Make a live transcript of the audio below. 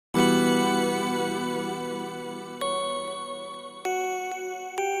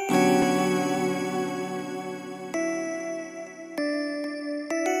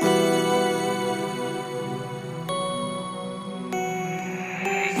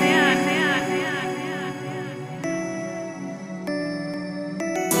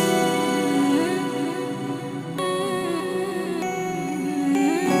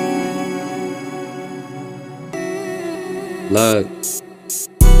Look,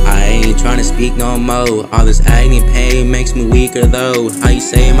 I ain't tryna speak no more. All this agony pain makes me weaker though. How you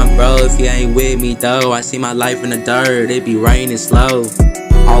say my bro if you ain't with me though? I see my life in the dirt, it be raining slow.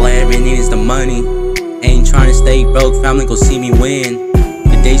 All I ever need is the money. Ain't tryna stay broke, family gon' see me win.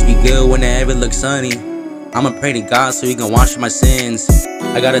 The days be good when they ever look sunny. I'ma pray to God so he can wash my sins.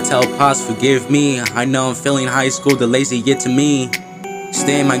 I gotta tell Pops forgive me. I know I'm feeling high school, the lazy get to me.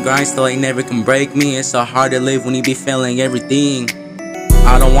 Stay in my grind still ain't never can break me. It's so hard to live when you be feeling everything.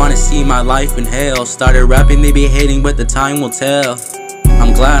 I don't wanna see my life in hell. Started rapping, they be hating, but the time will tell.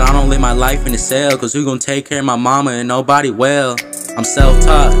 I'm glad I don't live my life in a cell, cause who gon' take care of my mama and nobody well? I'm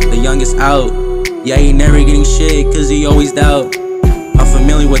self-taught, the youngest out. Yeah, he never getting shit, cause he always doubt. I'm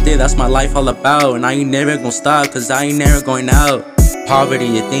familiar with it, that's my life all about. And I ain't never gon' stop, cause I ain't never going out.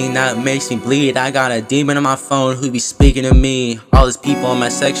 Poverty, the thing that makes me bleed. I got a demon on my phone who be speaking to me. All these people in my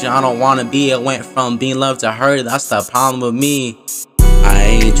section I don't wanna be. It went from being loved to hurt, that's the problem with me. I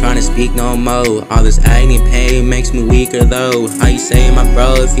ain't tryna speak no more. All this agony pain makes me weaker though. How you say my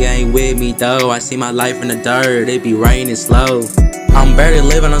bro if you ain't with me though? I see my life in the dirt, it be raining slow. I'm barely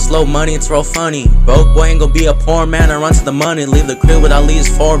living on slow money, it's real funny. Broke boy ain't gon' be a poor man and run to the money. Leave the crib with at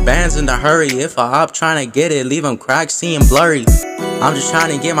least 4 bands in a hurry. If I hop tryna get it, leave him cracked, seeing blurry. I'm just trying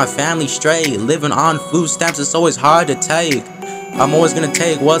to get my family straight. Living on food stamps, it's always hard to take. I'm always gonna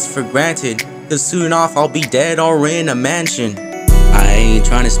take what's for granted, cause soon off I'll be dead or in a mansion. I ain't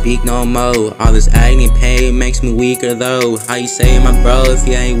tryna speak no more. All this agony pain makes me weaker though. How you say my bro if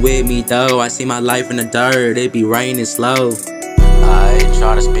you ain't with me though? I see my life in the dirt, it be raining slow. I ain't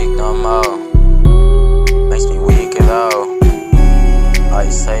tryna speak no more. Makes me weaker though. How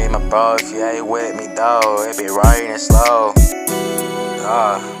you say my bro if you ain't with me though? It be raining slow.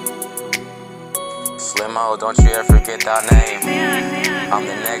 Limo, don't you ever forget that name. I'm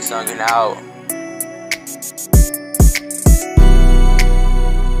the next youngin' out.